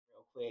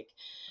quick.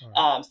 All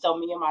right. So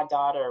me and my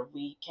daughter,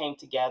 we came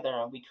together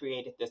and we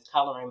created this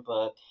coloring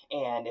book,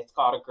 and it's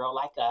called A Girl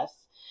Like Us.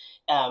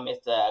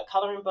 It's a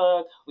coloring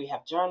book. We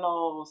have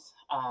journals.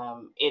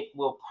 It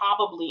will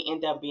probably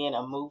end up being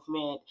a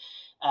movement.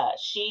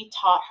 She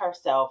taught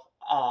herself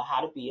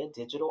how to be a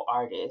digital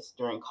artist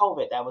during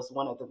COVID. That was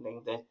one of the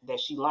things that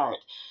she learned.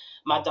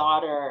 My Wow.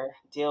 daughter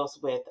deals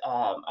with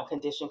a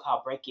condition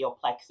called brachial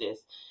plexus.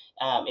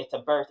 It's a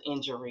birth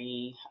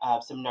injury.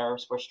 Some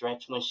nerves were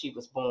stretched when she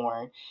was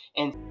born.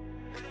 And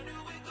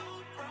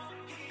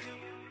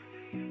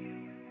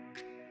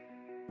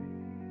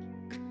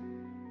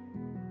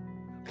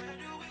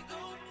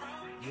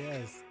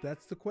Yes,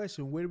 that's the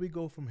question. Where do we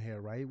go from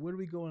here, right? Where do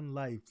we go in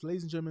life?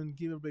 Ladies and gentlemen,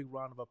 give a big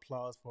round of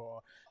applause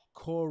for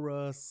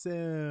Cora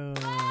Sims.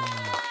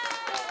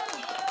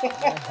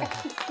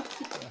 Yes,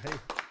 right.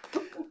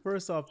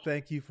 First off,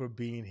 thank you for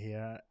being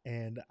here.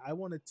 And I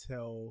want to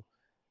tell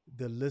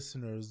the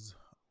listeners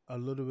a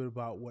little bit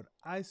about what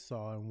I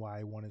saw and why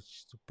I wanted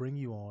to bring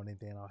you on. And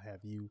then I'll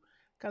have you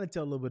kind of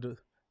tell a little bit of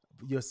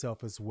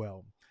yourself as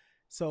well.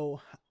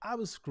 So I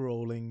was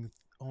scrolling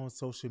on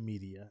social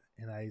media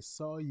and I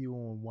saw you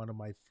on one of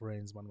my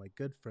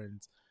good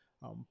friends,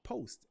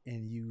 post,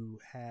 and you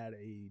had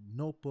a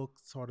notebook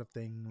sort of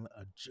thing,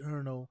 a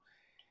journal,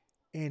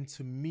 and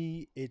to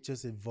me, it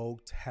just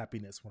evoked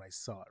happiness when I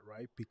saw it,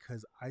 right?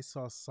 Because I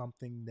saw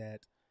something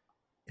that,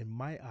 in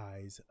my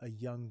eyes, a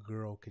young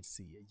girl could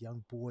see, a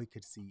young boy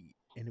could see,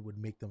 and it would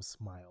make them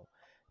smile.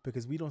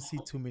 Because we don't see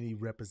too many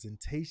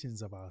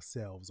representations of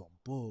ourselves on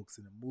books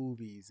and in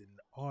movies and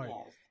art.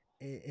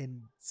 yes,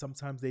 And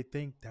sometimes they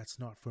think that's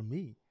not for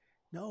me.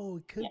 No,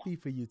 it yeah. could be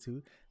for you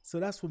too. So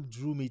that's what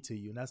drew me to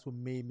you. And that's what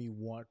made me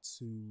want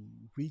to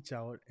reach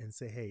out and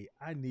say, hey,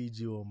 I need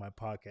you on my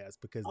podcast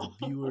because the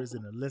viewers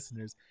and the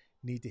listeners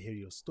need to hear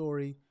your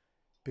story.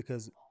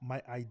 Because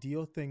my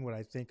ideal thing, what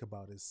I think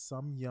about is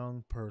some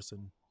young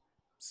person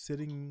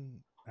sitting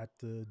at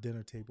the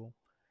dinner table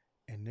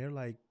and they're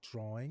like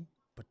drawing,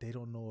 but they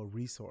don't know a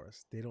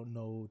resource. They don't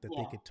know that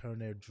they Yeah. could turn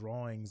their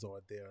drawings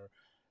or their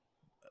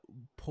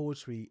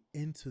poetry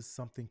into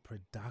something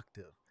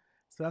productive.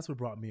 So that's what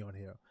brought me on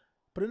here.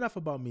 But enough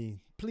about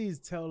me. Please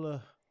tell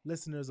the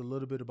listeners a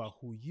little bit about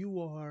who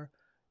you are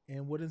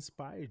and what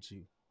inspired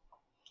you.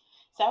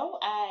 So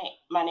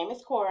my name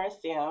is Cora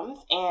Sims,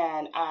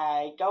 and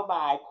I go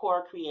by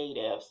Cora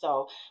Creative.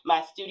 So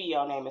my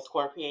studio name is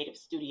Cora Creative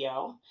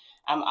Studio.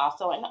 I'm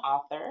also an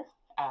author.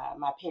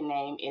 My pen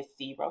name is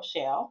C.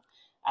 Rochelle.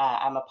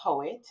 I'm a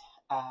poet.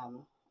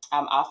 Um,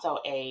 I'm also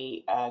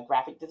a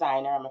graphic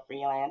designer. I'm a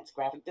freelance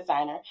graphic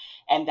designer,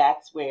 and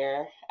that's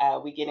where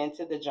we get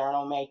into the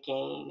journal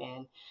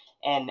making,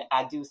 and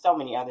I do so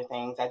many other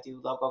things. I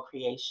do logo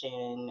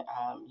creation.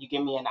 You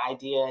give me an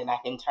idea, and I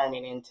can turn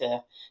it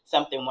into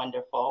something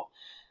wonderful.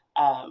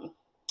 Um,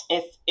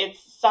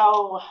 it's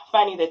so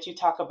funny that you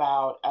talk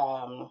about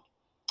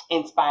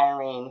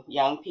inspiring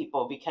young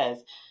people,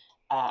 because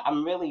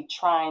I'm really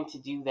trying to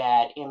do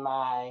that in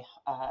my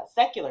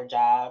secular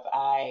job.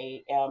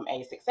 I am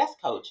a success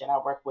coach, and I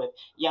work with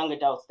young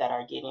adults that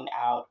are getting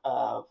out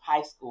of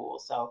high school.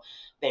 So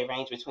they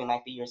range between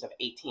like the years of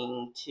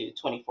 18 to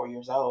 24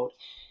 years old.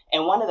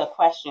 And one of the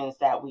questions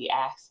that we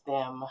ask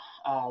them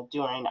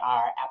during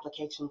our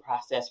application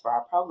process for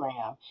our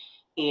program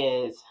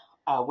is,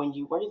 when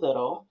you were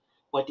little,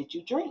 what did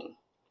you dream?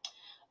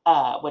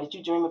 What did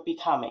you dream of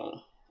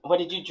becoming? What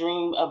did you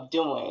dream of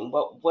doing?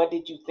 What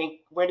did you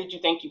think? Where did you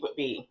think you would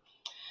be?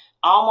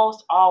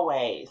 Almost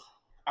always,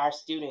 our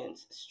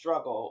students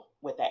struggle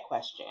with that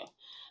question.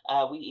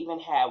 We even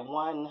had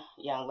one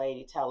young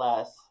lady tell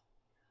us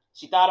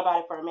she thought about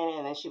it for a minute,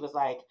 and then she was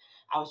like,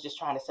 "I was just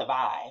trying to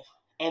survive,"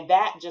 and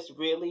that just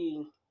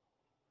really,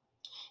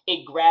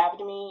 it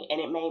grabbed me and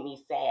it made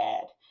me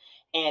sad.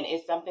 And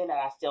it's something that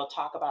I still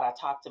talk about. I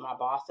talked to my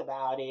boss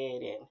about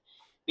it, and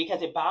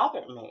because it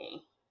bothered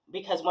me.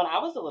 Because when I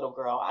was a little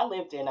girl, I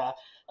lived in a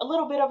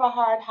little bit of a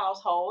hard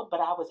household, but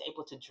I was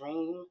able to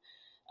dream.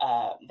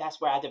 That's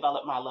where I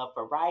developed my love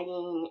for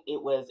writing.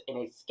 It was an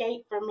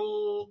escape for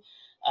me.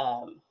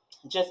 Um,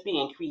 just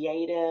being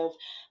creative.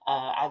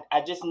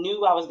 I just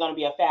knew I was going to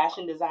be a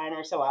fashion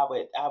designer, so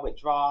I would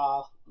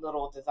draw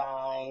little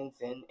designs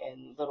and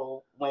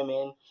little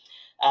women.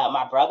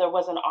 My brother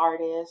was an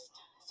artist.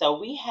 So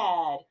we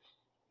had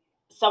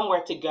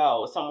somewhere to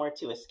go, somewhere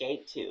to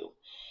escape to.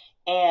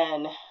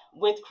 And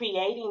with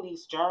creating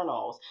these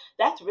journals,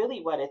 that's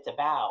really what it's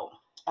about.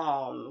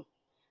 Um,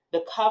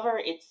 the cover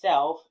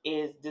itself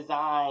is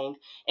designed,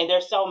 and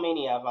there's so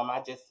many of them.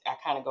 I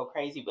kind of go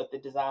crazy with the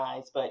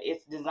designs, but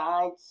it's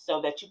designed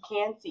so that you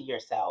can see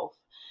yourself,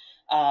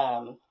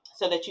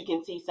 so that you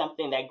can see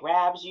something that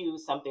grabs you,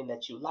 something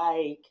that you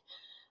like,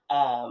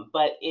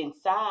 but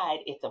inside,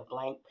 it's a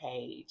blank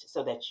page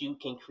so that you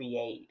can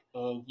create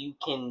and you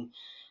can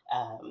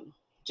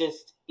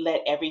just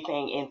let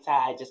everything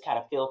inside just kind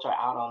of filter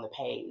out on the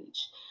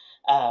page.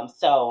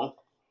 So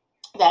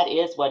that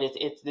is what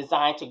it's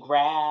designed to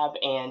grab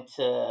and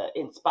to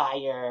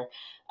inspire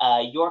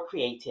your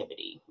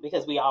creativity,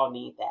 because we all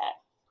need that.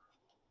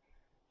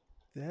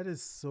 That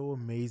is so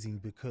amazing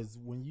because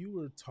when you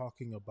were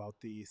talking about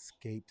the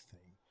escape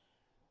thing,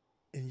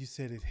 and you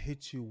said it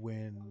hit you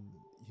when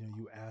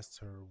you asked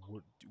her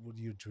what are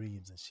your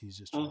dreams, and she's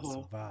just trying to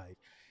Hmm. survive.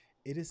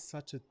 It is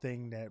such a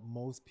thing that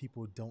most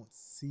people don't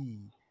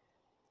see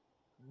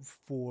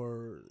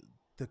for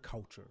the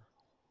culture,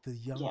 the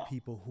young Yeah.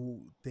 people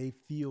who they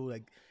feel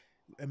like,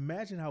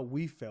 imagine how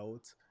we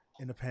felt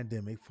in the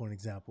pandemic, for an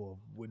example,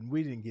 when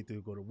we didn't get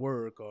to go to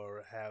work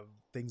or have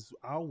things,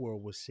 our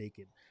world was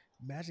shaken.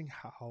 Imagine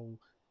how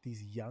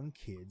these young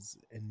kids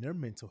and their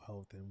mental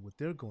health and what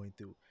they're going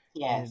through.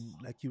 Yes.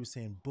 And like you were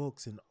saying,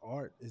 books and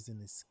art is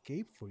an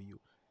escape for you.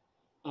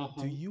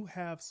 Do Hmm. you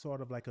have sort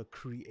of like a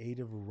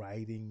creative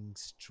writing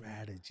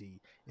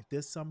strategy? If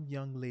there's some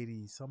young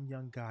lady, some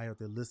young guy out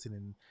there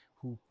listening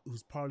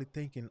who's probably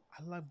thinking,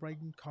 I love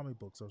writing comic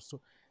books, or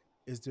so,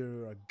 is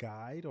there a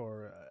guide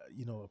or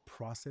a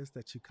process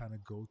that you kind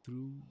of go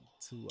through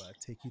to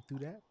take you through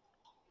that?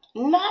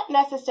 Not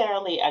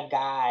necessarily a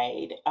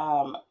guide.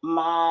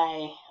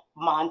 My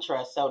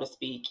mantra, so to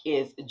speak,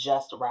 is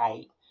just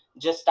write.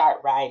 Just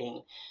start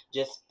writing.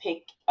 Just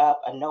pick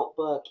up a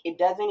notebook. It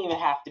doesn't even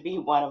have to be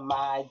one of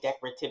my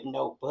decorative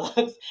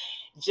notebooks.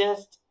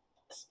 Just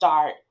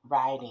start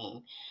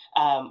writing.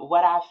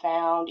 What I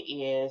found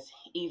is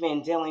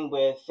even dealing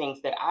with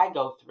things that I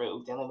go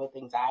through, dealing with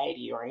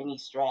anxiety or any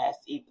stress,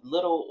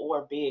 little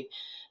or big.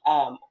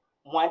 Um,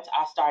 Once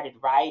I started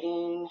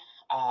writing,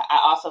 I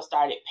also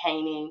started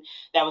painting.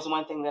 That was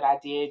one thing that I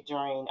did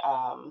during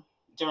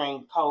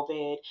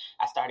COVID.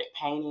 I started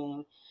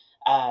painting.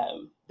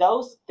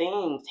 Those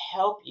things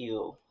help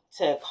you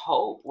to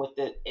cope with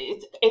the.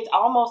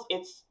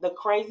 It's the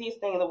craziest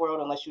thing in the world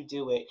unless you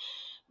do it,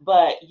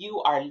 but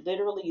you are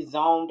literally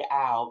zoned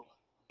out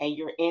and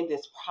you're in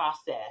this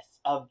process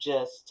of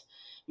just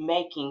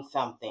making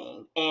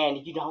something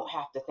and you don't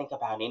have to think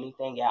about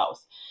anything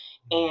else.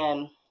 Hmm.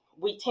 And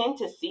we tend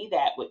to see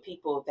that with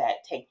people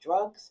that take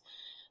drugs,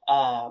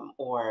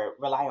 or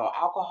rely on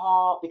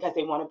alcohol because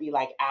they want to be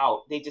like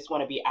out. They just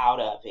want to be out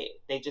of it.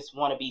 They just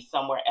want to be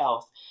somewhere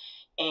else.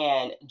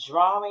 And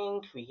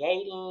drawing,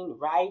 creating,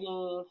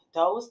 writing,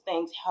 those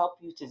things help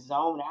you to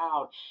zone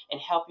out and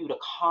help you to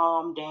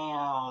calm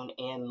down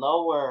and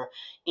lower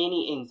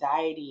any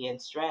anxiety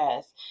and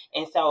stress.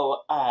 And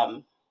so,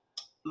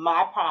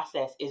 my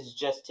process is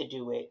just to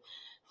do it.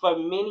 For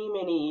many,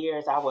 many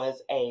years, I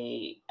was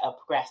a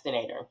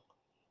procrastinator.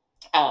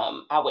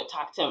 I would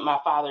talk to my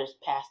father's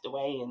passed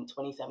away in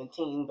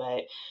 2017,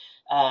 but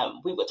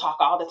we would talk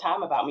all the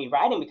time about me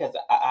writing because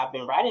I've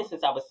been writing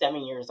since I was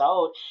 7 years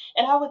old.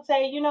 And I would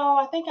say,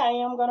 I think I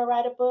am going to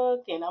write a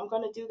book and I'm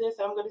going to do this,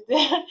 I'm going to do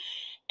that.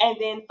 And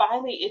then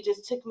finally, it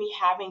just took me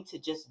having to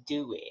just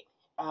do it.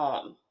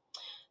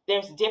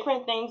 There's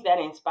different things that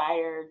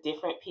inspire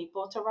different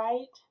people to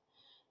write,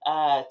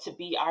 to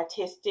be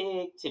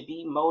artistic, to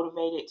be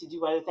motivated to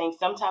do other things.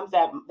 Sometimes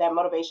that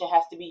motivation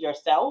has to be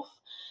yourself,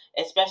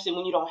 especially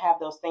when you don't have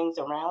those things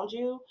around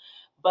you.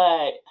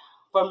 But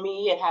for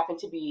me, it happened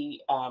to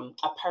be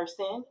a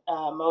person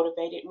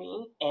motivated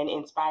me and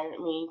inspired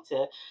me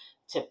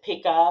to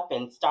pick up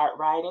and start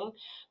writing.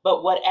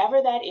 But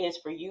whatever that is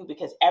for you,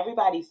 because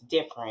everybody's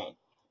different,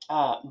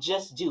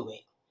 just do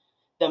it.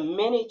 The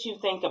minute you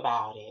think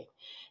about it,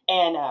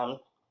 and I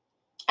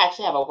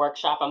actually have a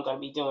workshop I'm going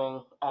to be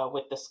doing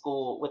with the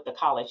school, with the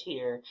college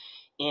here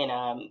in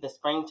the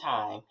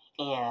springtime.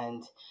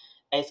 And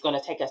it's going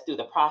to take us through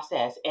the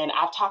process. And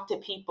I've talked to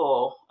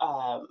people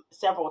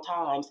several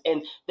times,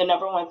 and the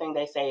number one thing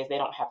they say is they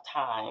don't have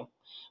time.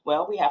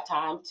 Well, we have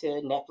time to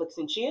Netflix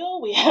and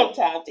chill. We have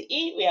time to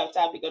eat. We have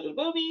time to go to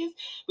the movies.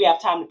 We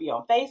have time to be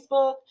on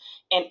Facebook.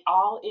 And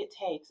all it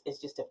takes is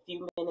just a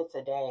few minutes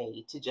a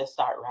day to just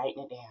start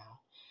writing it down.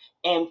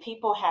 And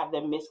people have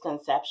the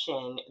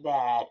misconception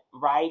that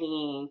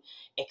writing,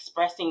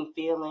 expressing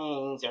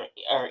feelings,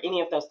 or any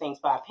of those things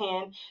by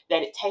pen,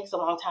 that it takes a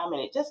long time,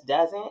 and it just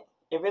doesn't.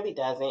 It really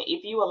doesn't.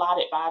 If you allot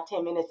it 5,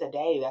 10 minutes a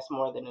day, that's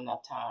more than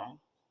enough time.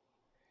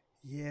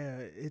 Yeah,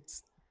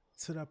 it's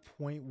to that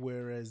point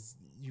whereas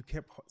you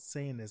kept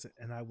saying this,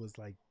 and I was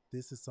like,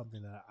 this is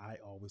something that I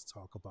always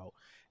talk about,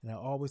 and I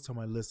always tell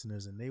my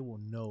listeners, and they will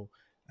know.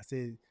 I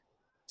say,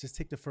 just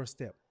take the first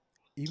step,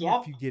 even if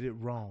Yep. you get it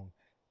wrong.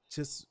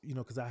 Just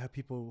because I have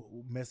people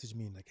who message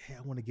me and like, hey,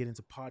 I want to get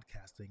into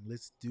podcasting.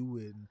 Let's do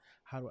it. And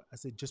how do I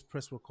say, just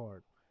press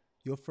record.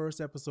 Your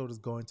first episode is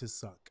going to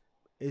suck.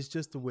 It's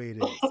just the way it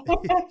is.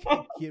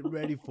 Get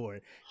ready for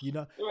it. You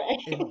know, Right.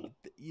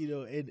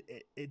 and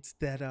it's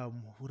that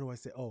what do I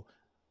say? Oh,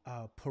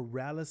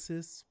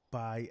 paralysis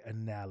by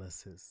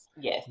analysis.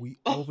 Yes. We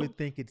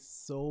overthink it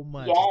so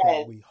much that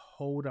Yes. we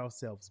hold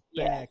ourselves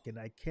Yes. back, and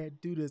I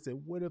can't do this,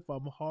 and what if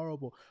I'm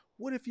horrible?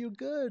 What if you're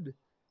good?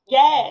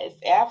 Yes.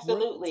 What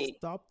Absolutely.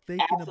 Stop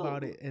thinking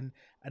about Absolutely. it.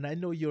 And I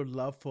know your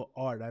love for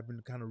art, I've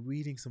been kind of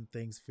reading some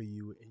things for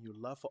you, and your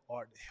love for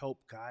art help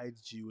guide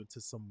you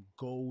into some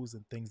goals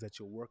and things that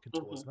you're working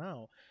Hmm. towards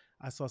now.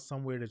 I saw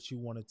somewhere that you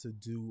wanted to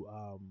do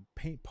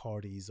paint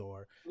parties,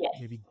 or Yes.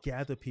 maybe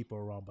gather people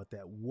around, but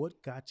that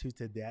what got you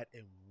to that,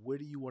 and what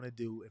do you want to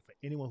do? And for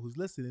anyone who's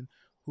listening,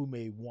 who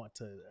may want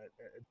to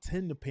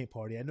attend the paint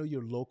party. I know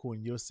you're local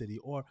in your city,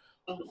 or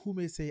Mhm. who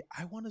may say,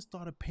 I want to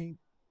start a paint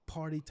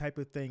party type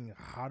of thing.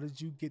 How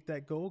did you get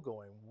that goal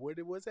going?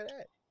 Was it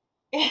at?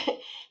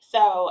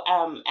 So,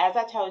 as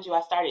I told you,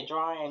 I started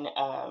drawing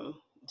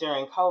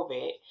during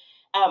COVID.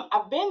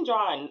 I've been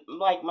drawing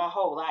like my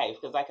whole life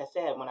because, like I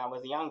said, when I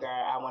was younger,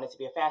 I wanted to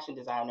be a fashion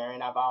designer,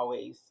 and I've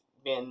always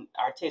been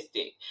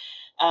artistic.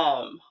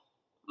 Um,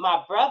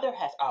 my brother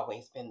has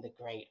always been the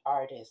great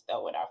artist,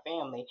 though, in our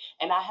family,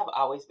 and I have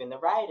always been the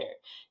writer.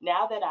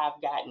 Now that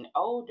I've gotten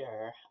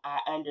older, I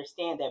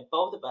understand that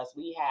both of us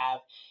we have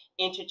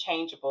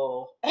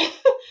interchangeable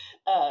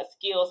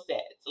skill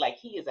sets. Like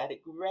he is a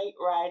great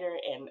writer,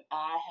 and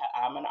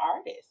I'm an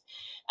artist.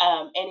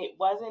 And it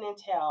wasn't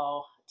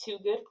until two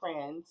good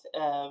friends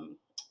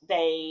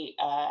they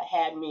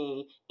had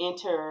me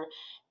enter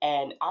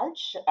an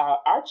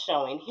art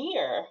showing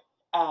here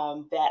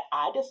that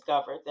I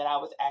discovered that I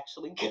was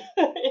actually good.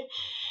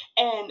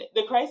 And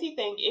the crazy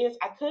thing is,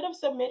 I could have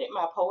submitted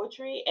my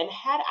poetry, and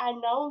had I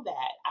known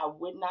that, I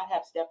would not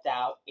have stepped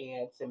out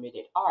and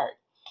submitted art.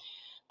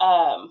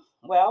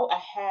 Well, I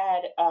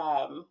had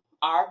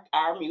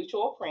our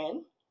mutual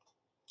friend.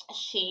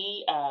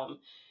 She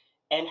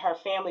and her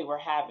family were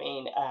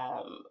having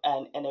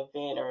an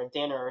event or a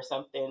dinner or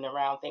something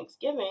around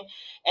Thanksgiving,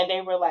 and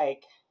they were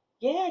like,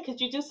 "Yeah, could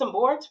you do some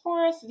boards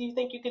for us? Do you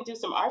think you can do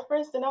some art for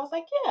us?" And I was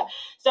like, "Yeah."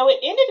 So it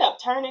ended up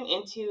turning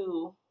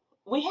into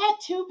we had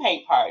two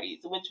paint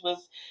parties, which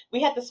was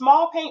we had the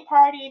small paint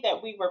party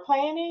that we were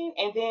planning,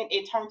 and then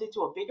it turned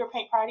into a bigger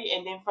paint party,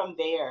 and then from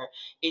there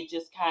it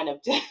just kind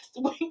of just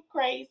went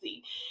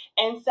crazy.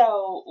 And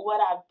so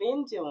what I've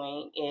been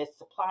doing is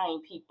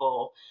supplying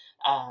people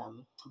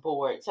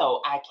board.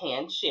 So I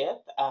can ship.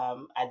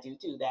 I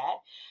do that.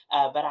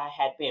 But I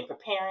had been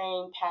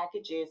preparing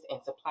packages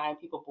and supplying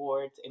people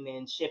boards and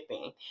then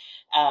shipping.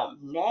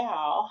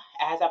 Now,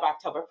 as of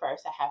October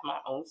 1st, I have my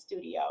own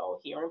studio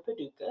here in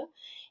Paducah.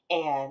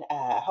 And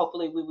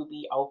hopefully we will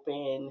be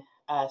open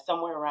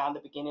somewhere around the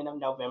beginning of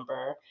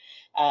November.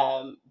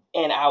 Um,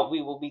 and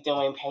we will be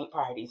doing paint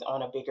parties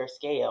on a bigger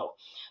scale.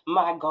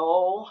 My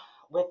goal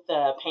with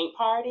the paint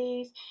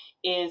parties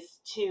is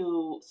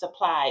to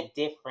supply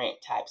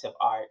different types of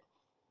art.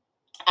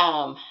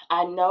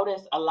 I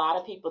notice a lot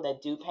of people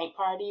that do paint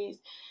parties,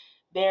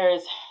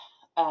 there's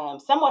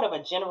somewhat of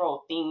a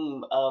general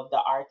theme of the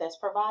art that's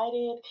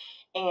provided,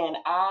 and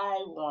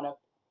I want to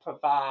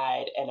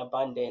provide an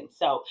abundance.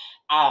 So,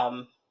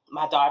 um,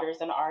 my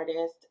daughter's an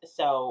artist,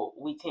 so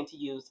we tend to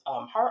use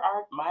her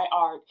art, my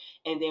art,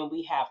 and then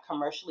we have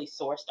commercially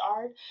sourced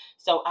art.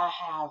 So I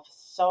have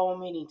so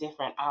many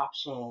different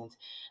options,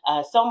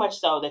 so much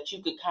so that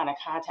you could kind of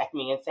contact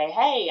me and say,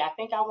 "Hey, I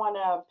think I want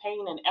to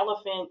paint an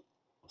elephant."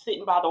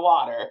 Sitting by the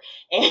water,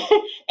 and,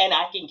 and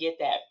I can get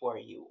that for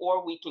you,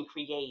 or we can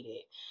create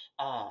it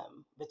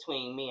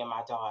between me and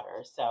my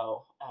daughter.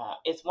 So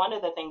it's one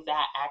of the things that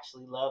I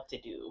actually love to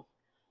do.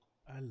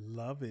 I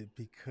love it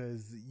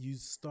because you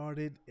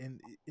started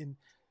and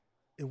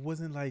it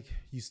wasn't like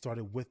you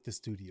started with the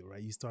studio,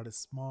 right? You started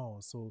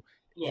small. So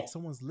if Yes.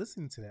 someone's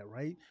listening to that,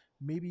 right,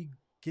 maybe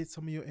get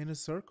some of your inner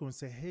circle and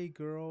say, "Hey,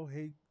 girl,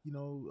 hey,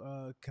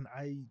 can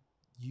I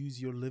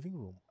use your living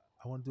room?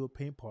 I want to do a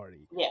paint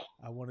party. Yeah.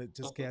 I want to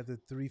just Hmm. gather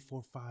three,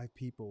 four, five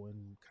people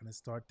and kind of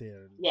start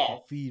there and get Yes.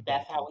 That's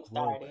feedback how and we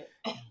grow.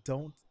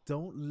 started.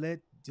 Don't let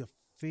your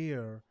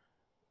fear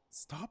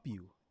stop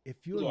you.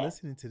 If you're Yes.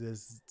 listening to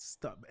this,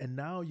 stop. And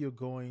now you're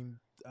going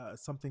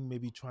something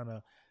maybe trying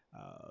to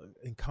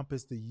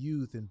encompass the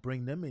youth and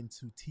bring them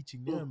into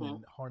teaching them Hmm.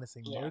 and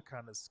harnessing Yeah. their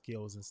kind of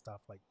skills and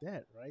stuff like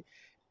that, right?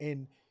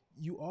 And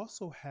you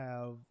also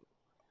have,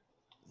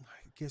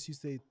 I guess you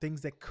say,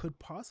 things that could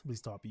possibly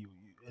stop you,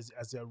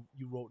 as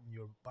you wrote in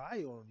your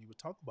bio and you would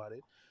talk about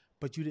it,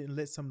 but you didn't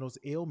let some of those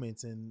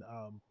ailments and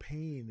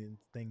pain and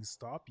things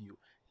stop you.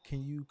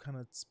 Can you kind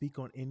of speak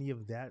on any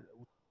of that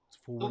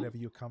for Mhm. whatever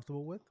you're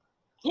comfortable with?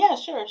 Yeah.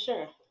 Sure.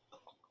 Sure.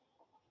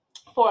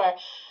 For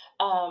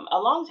a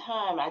long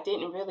time, I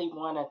didn't really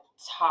want to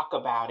talk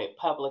about it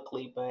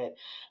publicly, but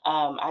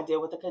I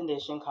deal with a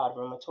condition called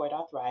rheumatoid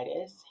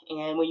arthritis.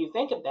 And when you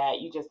think of that,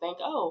 you just think,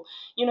 oh,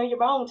 your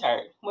bones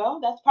hurt. Well,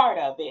 that's part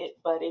of it,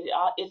 but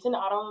it's an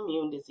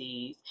autoimmune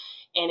disease,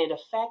 and it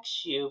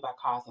affects you by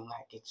causing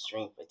like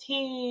extreme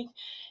fatigue.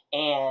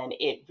 And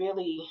it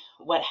really,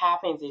 what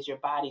happens is your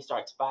body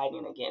starts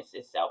fighting against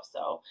itself.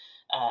 So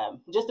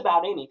just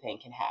about anything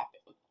can happen.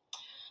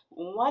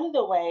 One of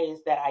the ways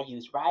that I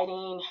use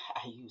writing,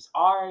 I use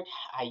art,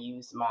 I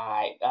use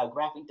my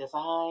graphic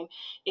design,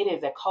 it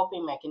is a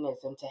coping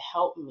mechanism to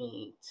help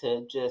me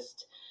to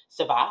just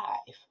survive.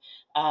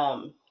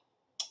 Um,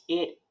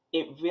 it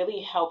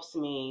really helps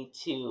me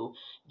to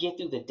get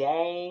through the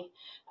day,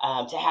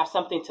 to have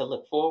something to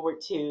look forward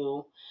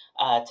to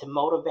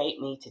motivate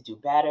me to do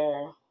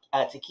better,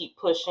 to keep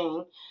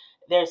pushing.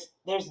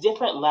 There's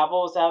different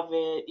levels of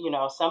it.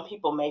 Some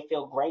people may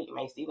feel great,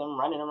 may see them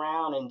running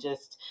around and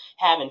just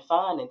having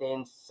fun, and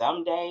then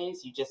some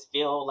days you just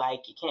feel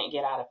like you can't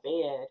get out of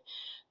bed.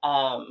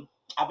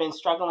 I've been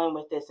struggling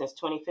with this since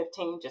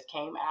 2015. Just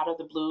came out of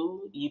the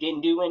blue. You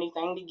didn't do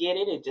anything to get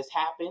it. It just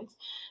happens.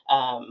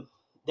 Um,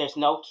 there's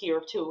no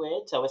cure to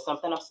it, so it's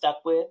something I'm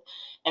stuck with.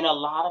 And a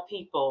lot of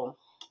people,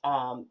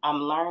 I'm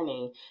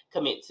learning,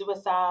 commit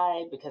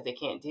suicide because they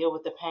can't deal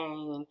with the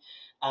pain,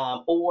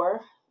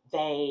 or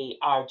they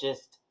are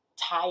just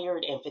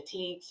tired and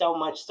fatigued so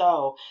much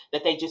so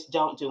that they just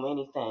don't do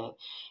anything.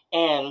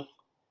 And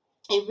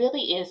it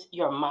really is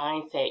your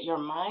mindset. Your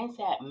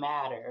mindset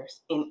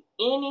matters in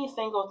any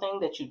single thing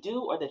that you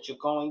do or that you're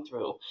going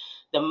through.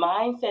 The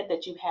mindset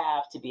that you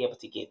have to be able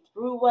to get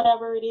through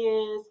whatever it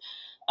is,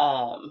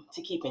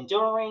 to keep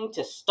enduring,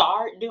 to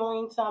start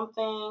doing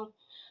something.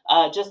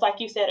 Just like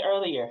you said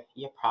earlier,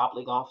 you're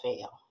probably going to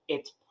fail.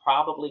 It's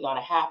probably going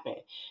to happen.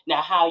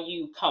 Now, how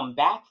you come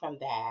back from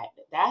that,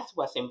 that's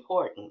what's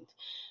important.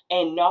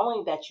 And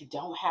knowing that you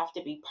don't have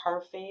to be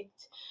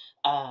perfect,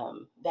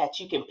 that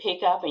you can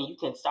pick up and you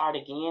can start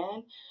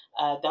again.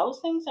 Those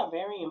things are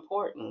very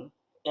important,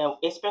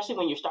 especially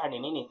when you're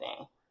starting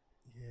anything.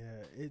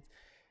 Yeah, it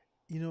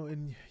you know,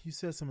 and you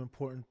said some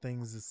important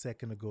things a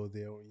second ago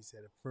there, where you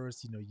said at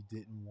first, you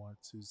didn't want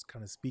to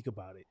kind of speak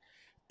about it,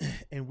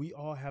 and we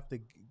all have to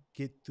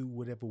get through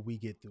whatever we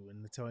get through,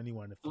 and to tell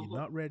anyone if you're Hmm.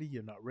 not ready,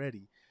 you're not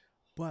ready.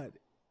 But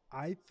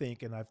I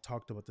think, and I've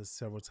talked about this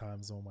several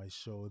times on my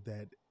show,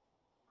 that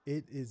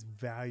it is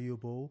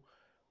valuable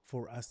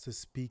for us to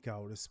speak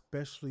out,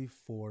 especially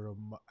for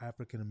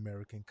African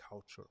American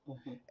culture.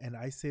 Hmm. And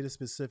I say this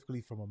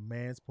specifically from a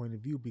man's point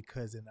of view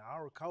because in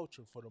our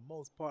culture, for the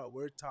most part,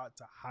 we're taught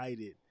to hide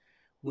it.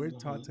 We're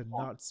taught Hmm. to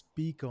not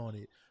speak on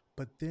it.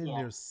 But then Yeah,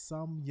 there's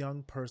some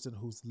young person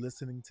who's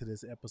listening to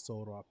this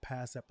episode or a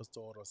past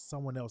episode or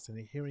someone else and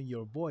they're hearing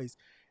your voice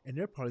and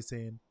they're probably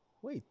saying,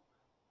 wait,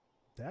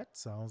 that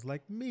sounds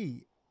like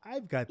me.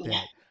 I've got yeah,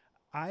 that.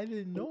 I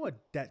didn't know yeah.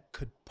 that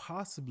could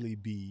possibly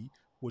be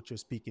what you're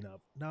speaking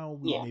of. Now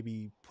we Yeah.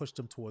 maybe push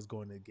them towards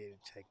going to get it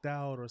checked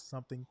out or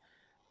something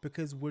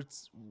because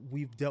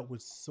we've dealt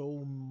with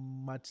so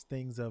much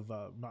things of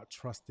not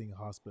trusting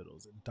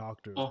hospitals and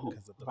doctors Hmm.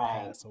 because of the Right.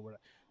 past or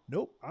whatever.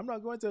 Nope, I'm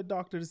not going to a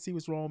doctor to see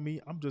what's wrong with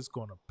me. I'm just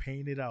going to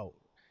paint it out.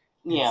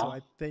 And so Yeah.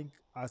 I think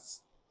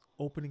us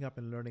opening up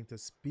and learning to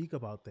speak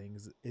about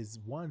things is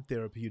one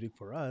therapeutic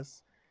for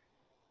us,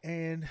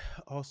 and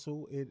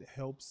also it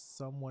helps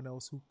someone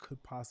else who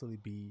could possibly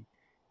be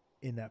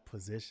in that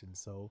position.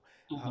 So,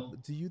 Hmm.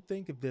 do you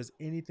think if there's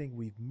anything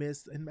we've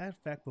missed? And matter of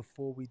fact,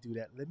 before we do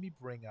that, let me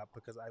bring up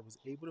because I was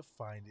able to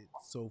find it.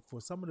 So,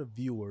 for some of the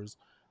viewers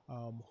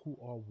who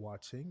are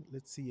watching,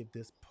 let's see if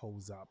this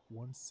pulls up.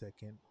 One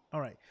second.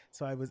 All right.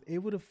 So, I was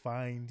able to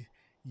find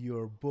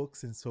your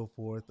books and so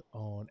forth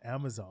on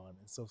Amazon.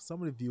 And so,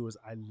 some of the viewers,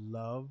 I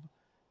love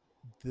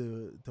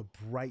the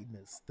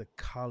brightness, the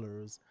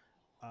colors.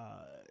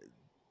 Uh,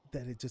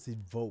 that it just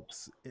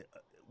evokes.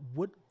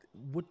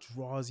 What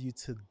draws you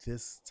to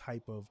this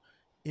type of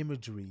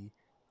imagery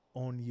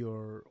on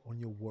your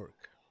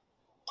work?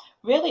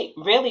 Really,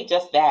 really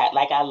just that.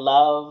 Like, I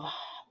love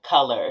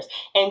colors.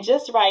 And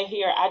just right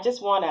here, I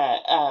just want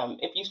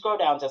to, if you scroll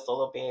down just a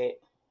little bit,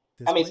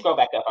 I This mean, way? scroll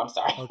back up, I'm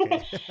sorry.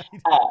 Okay.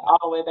 All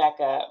the way back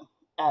up,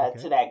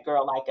 to Okay. that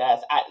girl like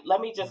us.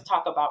 Let me All just right.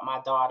 talk about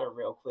my daughter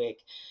real quick.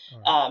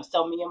 All right.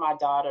 So me and my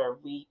daughter,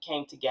 we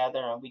came together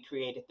and we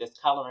created this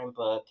coloring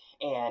book,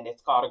 and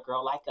it's called A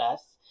Girl Like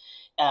Us.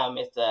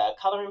 It's a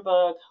coloring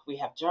book. We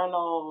have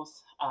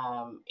journals.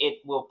 It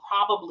will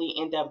probably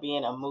end up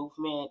being a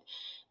movement.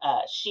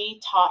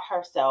 She taught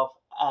herself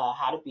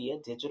how to be a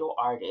digital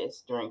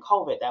artist during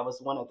COVID. That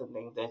was one of the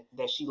things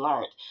that she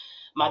learned.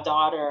 My Mm,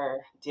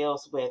 daughter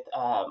deals with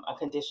a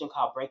condition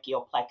called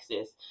brachial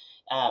plexus.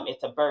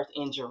 It's a birth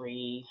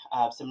injury.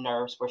 Some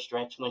nerves were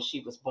stretched when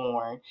she was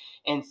born,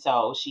 and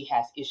so she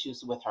has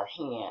issues with her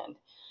hand.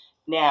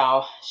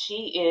 Now,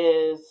 she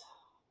is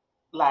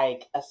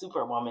like a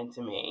superwoman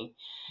to me,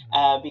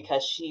 mm,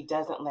 because she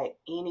doesn't let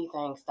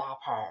anything stop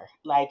her.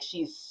 Like,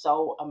 she's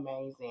so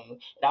amazing.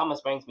 It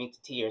almost brings me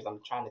to tears. I'm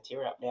trying to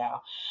tear up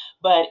now.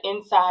 But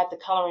inside the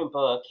coloring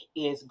book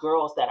is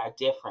girls that are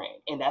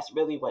different. And that's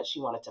really what she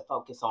wanted to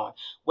focus on.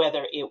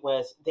 Whether it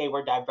was they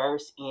were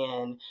diverse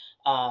in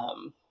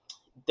um,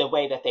 the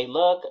way that they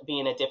look,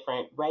 being a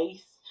different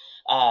race.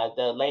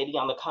 The lady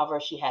on the cover,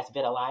 she has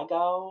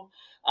vitiligo.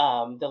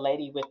 The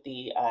lady with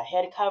the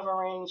head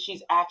covering,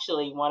 she's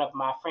actually one of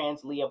my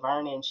friends, Leah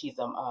Vernon. She's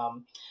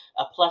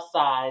a plus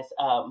size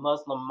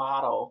Muslim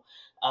model.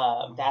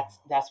 oh,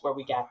 That's where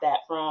we okay. got that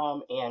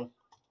from, and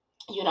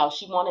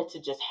she wanted to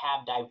just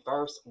have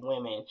diverse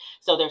women.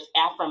 So there's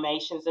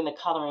affirmations in the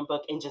coloring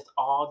book and just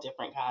all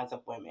different kinds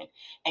of women.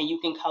 And you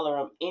can color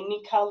them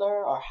any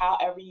color or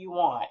however you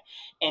want.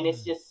 And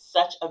it's Mm, just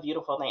such a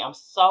beautiful thing. I'm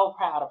so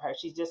proud of her.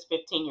 She's just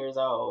 15 years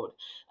old.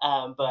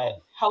 But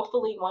mm.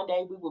 hopefully one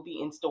day we will be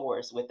in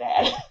stores with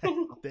that.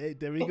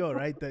 There we go.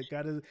 Right, that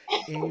gotta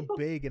aim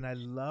big, and I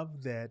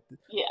love that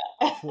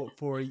Yeah.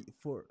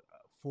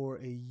 for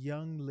a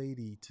young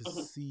lady to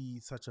see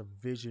such a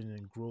vision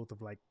and growth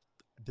of like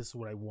this is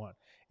what I want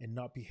and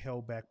not be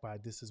held back by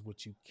this is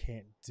what you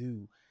can't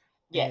do.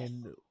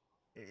 Yes. And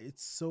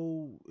it's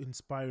so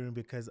inspiring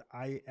because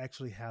I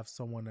actually have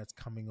someone that's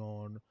coming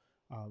on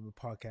the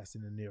podcast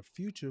in the near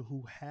future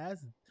who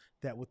has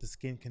that with the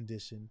skin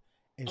condition,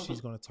 and Hmm.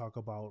 she's going to talk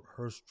about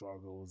her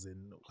struggles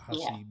and how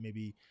Yeah. she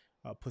maybe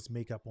puts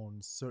makeup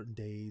on certain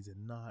days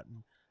and not.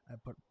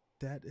 But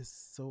that is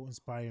so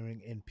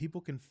inspiring, and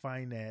people can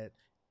find that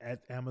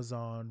at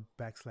Amazon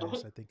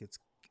backslash. Hmm. I think it's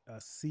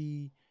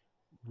C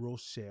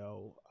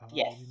Rochelle.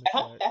 Yes. Let me make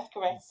sure. That's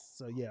correct.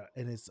 So yeah,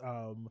 and it's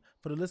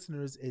for the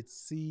listeners, it's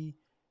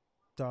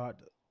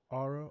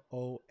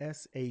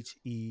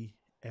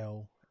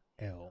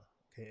C.ROSHELL.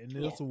 Okay, and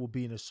it Yes. also will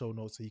be in the show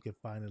notes so you can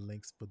find the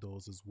links for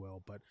those as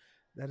well. But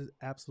that is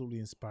absolutely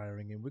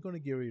inspiring, and we're going to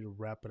get ready to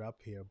wrap it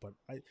up here. But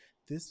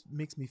this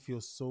makes me feel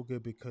so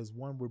good because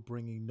one, we're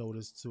bringing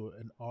notice to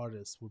an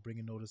artist, we're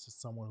bringing notice to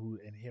someone who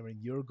and hearing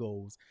your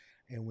goals,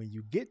 and when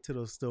you get to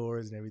those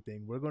stores and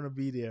everything, we're going to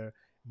be there.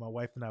 My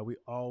wife and I, we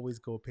always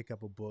go pick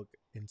up a book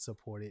and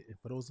support it. And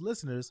for those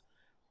listeners,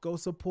 go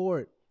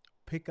support,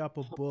 pick up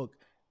a book.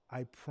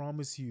 I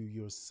promise you,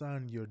 your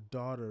son, your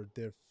daughter,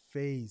 their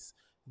face,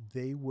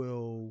 they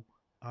will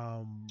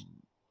um,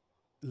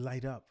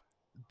 light up.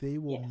 They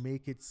will Yes.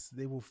 make it.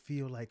 They will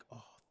feel like,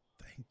 oh,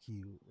 thank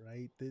you,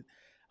 right? That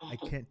I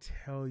Mhm. can't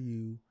tell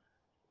you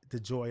the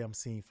joy I'm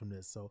seeing from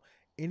this. So,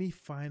 any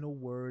final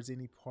words,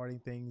 any parting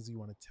things you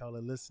want to tell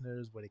the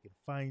listeners where they can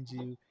find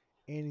you,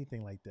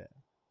 anything like that?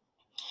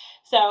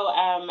 So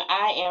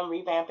I am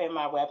revamping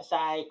my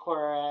website,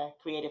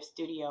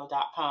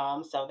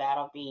 CoraCreativeStudio.com. So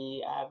that'll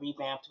be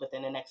revamped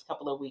within the next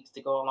couple of weeks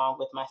to go along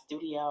with my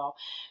studio.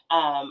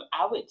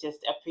 I would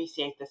just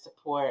appreciate the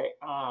support.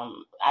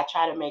 I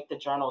try to make the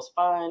journals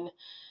fun,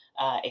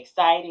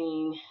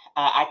 exciting.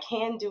 I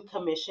can do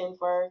commission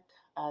work.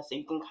 So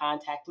you can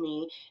contact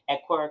me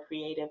at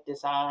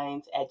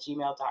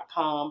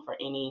coracreativedesigns@gmail.com for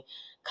any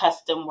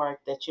custom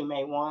work that you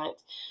may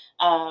want.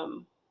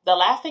 The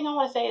last thing I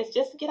want to say is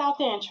just get out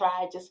there and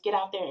try. Just get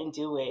out there and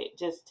do it.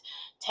 Just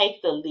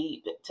take the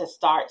leap to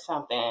start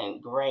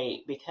something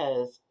great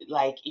because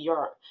like you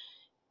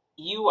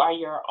are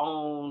your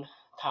own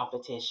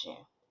competition.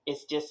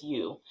 It's just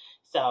you.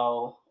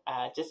 So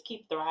just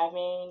keep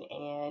thriving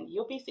and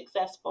you'll be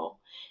successful.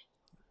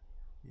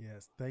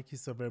 Yes, thank you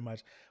so very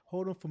much.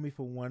 Hold on for me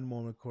for one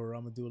moment, Cora.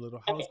 I'm gonna do a little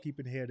Okay.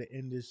 housekeeping here to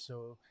end this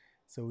show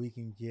so we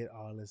can get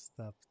all this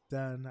stuff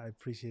done. I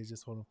appreciate it.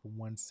 Just hold on for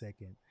 1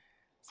 second.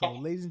 So,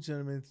 Okay. ladies and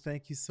gentlemen,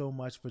 thank you so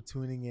much for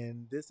tuning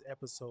in. This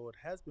episode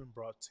has been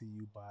brought to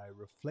you by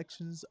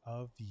Reflections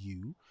of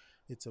You.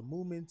 It's a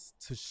movement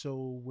to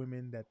show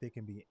women that they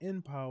can be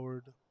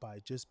empowered by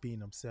just being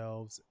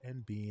themselves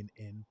and being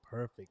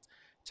imperfect.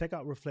 Check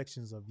out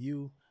Reflections of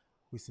You.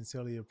 We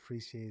sincerely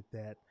appreciate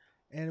that.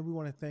 And we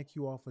want to thank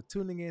you all for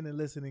tuning in and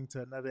listening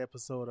to another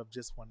episode of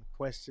Just One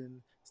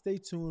Question. Stay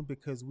tuned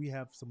because we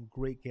have some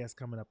great guests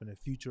coming up in the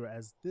future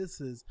as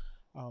this is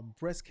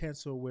Breast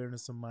Cancer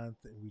Awareness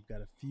Month, and we've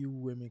got a few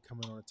women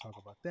coming on to talk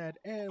about that.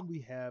 And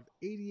we have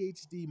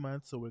ADHD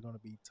Month, so we're going to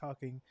be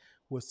talking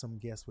with some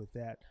guests with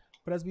that.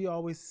 But as we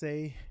always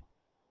say,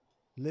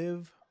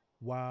 live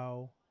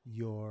while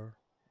you're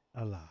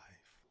alive.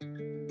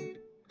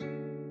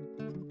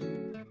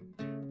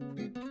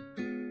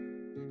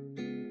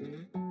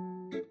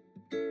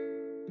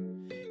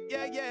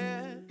 Yeah,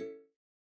 yeah.